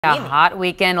A hot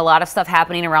weekend, a lot of stuff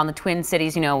happening around the Twin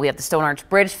Cities. You know, we have the Stone Arch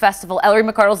Bridge Festival. Ellery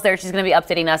McCardle's there. She's going to be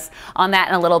updating us on that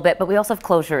in a little bit. But we also have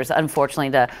closures,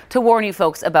 unfortunately, to warn you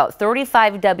folks about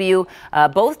 35W,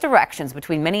 both directions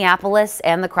between Minneapolis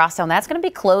and the Crosstown. That's going to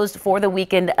be closed for the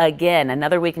weekend again.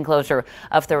 Another weekend closure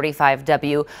of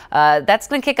 35W. That's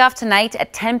going to kick off tonight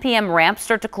at 10 p.m. Ramps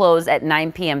start to close at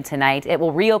 9 p.m. tonight. It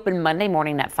will reopen Monday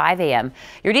morning at 5 a.m.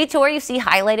 Your detour you see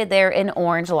highlighted there in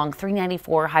orange along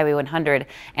 394 Highway 100.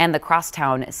 And the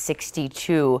Crosstown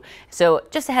 62. So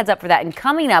just a heads up for that. And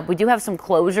coming up, we do have some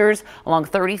closures along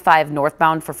 35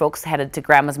 northbound for folks headed to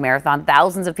Grandma's Marathon.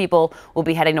 Thousands of people will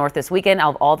be heading north this weekend.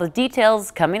 I'll have all the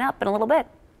details coming up in a little bit.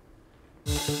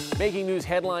 Making news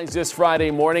headlines this Friday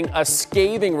morning, a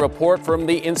scathing report from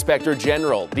the Inspector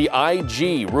General. The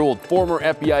IG ruled former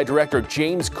FBI Director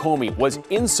James Comey was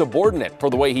insubordinate for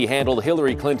the way he handled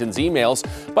Hillary Clinton's emails,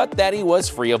 but that he was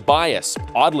free of bias.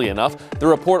 Oddly enough, the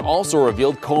report also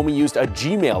revealed Comey used a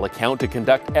Gmail account to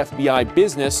conduct FBI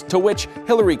business, to which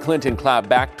Hillary Clinton clapped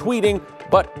back, tweeting,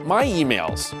 "But my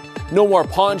emails." No more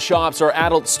pawn shops or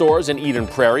adult stores in Eden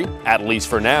Prairie, at least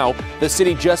for now. The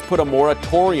city just put a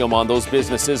moratorium on those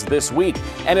businesses this week.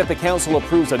 And if the council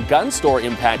approves a gun store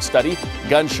impact study,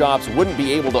 gun shops wouldn't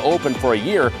be able to open for a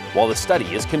year while the study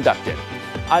is conducted.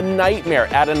 A nightmare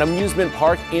at an amusement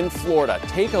park in Florida.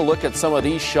 Take a look at some of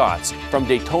these shots from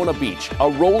Daytona Beach. A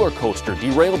roller coaster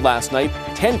derailed last night.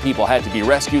 10 people had to be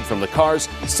rescued from the cars.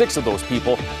 6 of those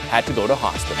people had to go to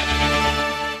hospital.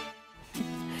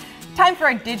 Time for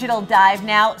a digital dive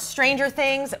now. Stranger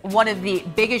Things, one of the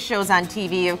biggest shows on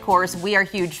TV, of course. We are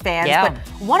huge fans. Yeah. But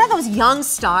one of those young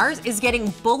stars is getting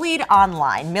bullied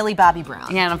online, Millie Bobby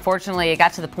Brown. Yeah, and unfortunately, it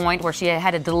got to the point where she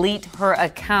had to delete her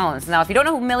accounts. Now, if you don't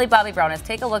know who Millie Bobby Brown is,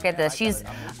 take a look at this. She's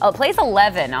plays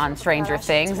 11 on Stranger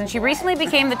Things, and she recently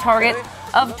became the target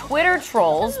of Twitter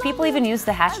trolls. People even used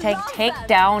the hashtag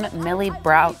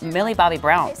 #TakeDownMillie Bobby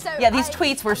Brown. Yeah, these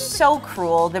tweets were so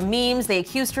cruel. The memes, they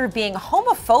accused her of being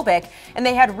homophobic, and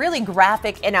they had really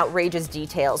graphic and outrageous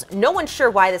details. No one's sure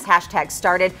why this hashtag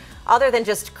started, other than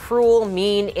just cruel,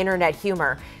 mean internet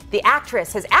humor. The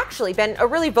actress has actually been a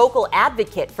really vocal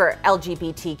advocate for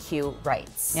LGBTQ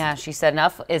rights. Yeah, she said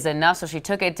enough is enough, so she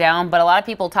took it down. But a lot of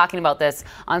people talking about this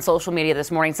on social media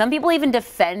this morning. Some people even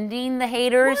defending the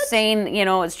haters, saying, you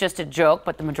know, it's just a joke.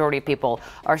 But the majority of people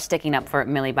are sticking up for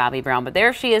Millie Bobby Brown. But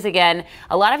there she is again.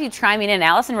 A lot of you chiming in.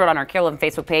 Allison wrote on our KARE 11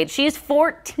 Facebook page, she's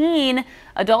 14.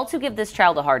 Adults who give this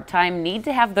child a hard time need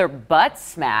to have their butts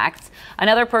smacked.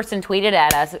 Another person tweeted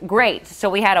at us, great. So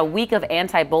we had a week of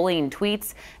anti-bullying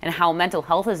tweets and how mental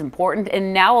health is important.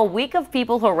 And now a week of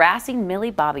people harassing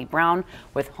Millie Bobby Brown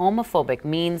with homophobic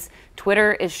memes.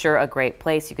 Twitter is sure a great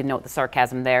place. You can note the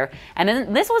sarcasm there. And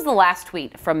then this was the last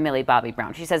tweet from Millie Bobby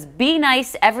Brown. She says, be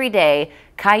nice every day.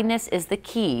 Kindness is the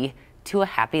key to a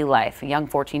happy life. A young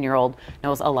 14-year-old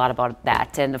knows a lot about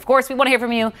that. And of course, we want to hear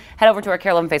from you. Head over to our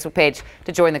KARE 11 Facebook page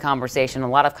to join the conversation. A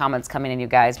lot of comments coming in, you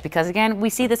guys, because again, we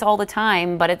see this all the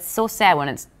time, but it's so sad when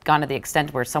it's gone to the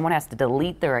extent where someone has to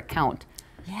delete their account.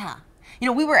 Yeah. You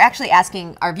know, we were actually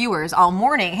asking our viewers all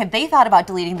morning, have they thought about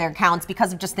deleting their accounts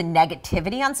because of just the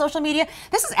negativity on social media?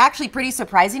 This is actually pretty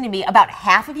surprising to me. About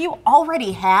half of you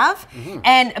already have,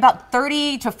 and about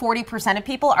 30 to 40% of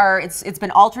people are, it's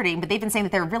been alternating, but they've been saying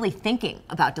that they're really thinking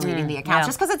about deleting the accounts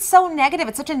just because it's so negative.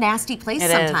 It's such a nasty place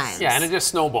sometimes. Yeah, and it just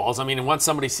snowballs. I mean, and once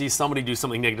somebody sees somebody do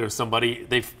something negative to somebody,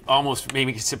 they almost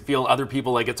maybe feel other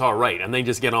people like it's all right, and they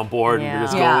just get on board and it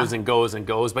just goes and goes and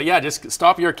goes. But yeah, just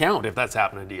stop your account if that's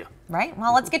happening to you. Right?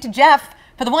 Well, let's get to Jeff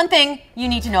for the one thing you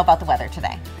need to know about the weather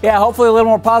today. Yeah, hopefully a little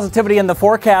more positivity in the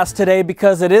forecast today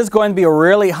because it is going to be a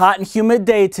really hot and humid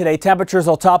day today. Temperatures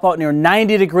will top out near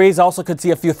 90 degrees. Also could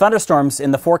see a few thunderstorms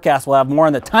in the forecast. We'll have more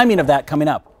on the timing of that coming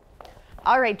up.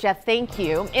 All right, Jeff, thank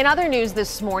you. In other news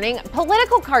this morning,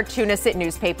 political cartoonists at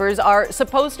newspapers are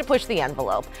supposed to push the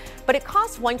envelope, but it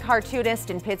cost one cartoonist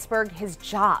in Pittsburgh his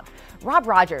job. Rob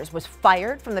Rogers was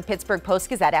fired from the Pittsburgh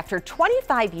Post-Gazette after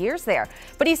 25 years there,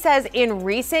 but he says in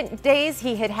recent days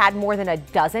he had had more than a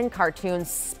dozen cartoons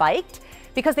spiked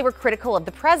because they were critical of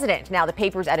the president. Now, the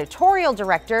paper's editorial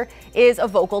director is a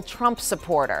vocal Trump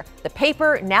supporter. The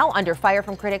paper now under fire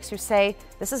from critics who say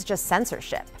this is just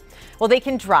censorship. Well, they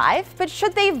can drive, but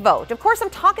should they vote? Of course, I'm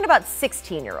talking about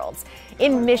 16-year-olds.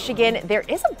 In Michigan, there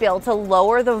is a bill to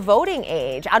lower the voting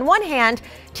age. On one hand,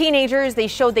 teenagers, they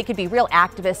showed they could be real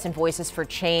activists and voices for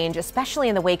change, especially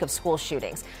in the wake of school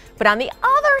shootings. But on the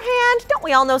other hand, don't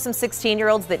we all know some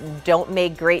 16-year-olds that don't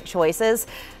make great choices?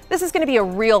 This is going to be a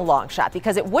real long shot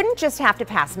because it wouldn't just have to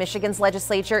pass Michigan's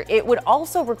legislature, it would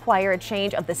also require a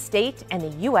change of the state and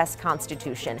the U.S.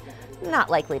 Constitution. Not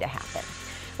likely to happen.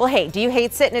 Well, hey, do you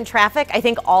hate sitting in traffic? I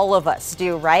think all of us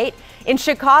do, right? In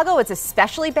Chicago, it's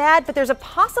especially bad, but there's a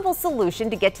possible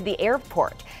solution to get to the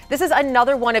airport. This is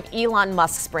another one of Elon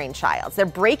Musk's brainchilds. They're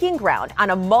breaking ground on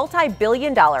a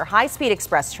multi-billion-dollar high-speed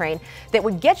express train that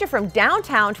would get you from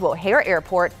downtown to O'Hare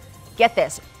Airport. Get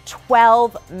this,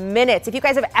 12 minutes. If you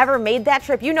guys have ever made that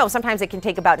trip, you know sometimes it can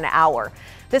take about an hour.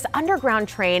 This underground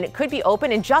train could be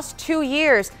open in just 2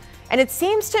 years. And it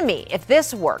seems to me, if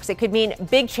this works, it could mean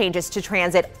big changes to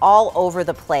transit all over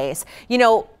the place. You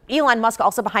know, Elon Musk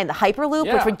also behind the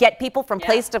Hyperloop, which would get people from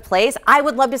place to place. I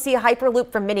would love to see a Hyperloop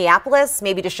from Minneapolis,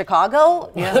 maybe to Chicago.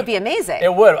 It would be amazing.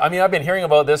 It would. I mean, I've been hearing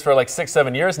about this for like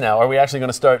 6-7 years now. Are we actually going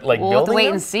to start like We'll have to building wait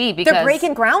them? and see because they're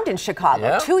breaking ground in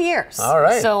Chicago. 2 years. All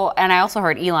right. So, and I also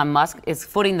heard Elon Musk is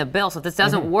footing the bill. So if this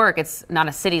doesn't work, it's not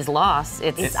a city's loss.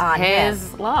 It's on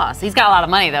his loss. He's got a lot of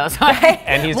money though. So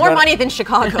And he's more money than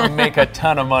Chicago. Make a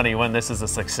ton of money when this is a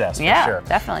success, for sure.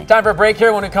 Definitely. Time for a break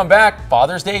here. When we come back,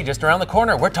 Father's Day just around the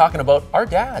corner. We're talking about our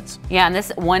dads. Yeah, and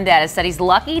this one dad has said he's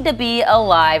lucky to be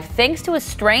alive thanks to a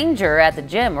stranger at the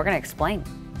gym. We're going to explain.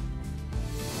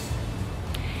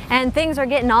 And things are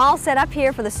getting all set up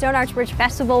here for the Stone Arch Bridge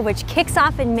Festival, which kicks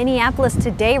off in Minneapolis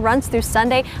today, runs through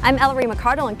Sunday. I'm Ellery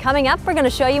McCardle, and coming up, we're going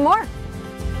to show you more.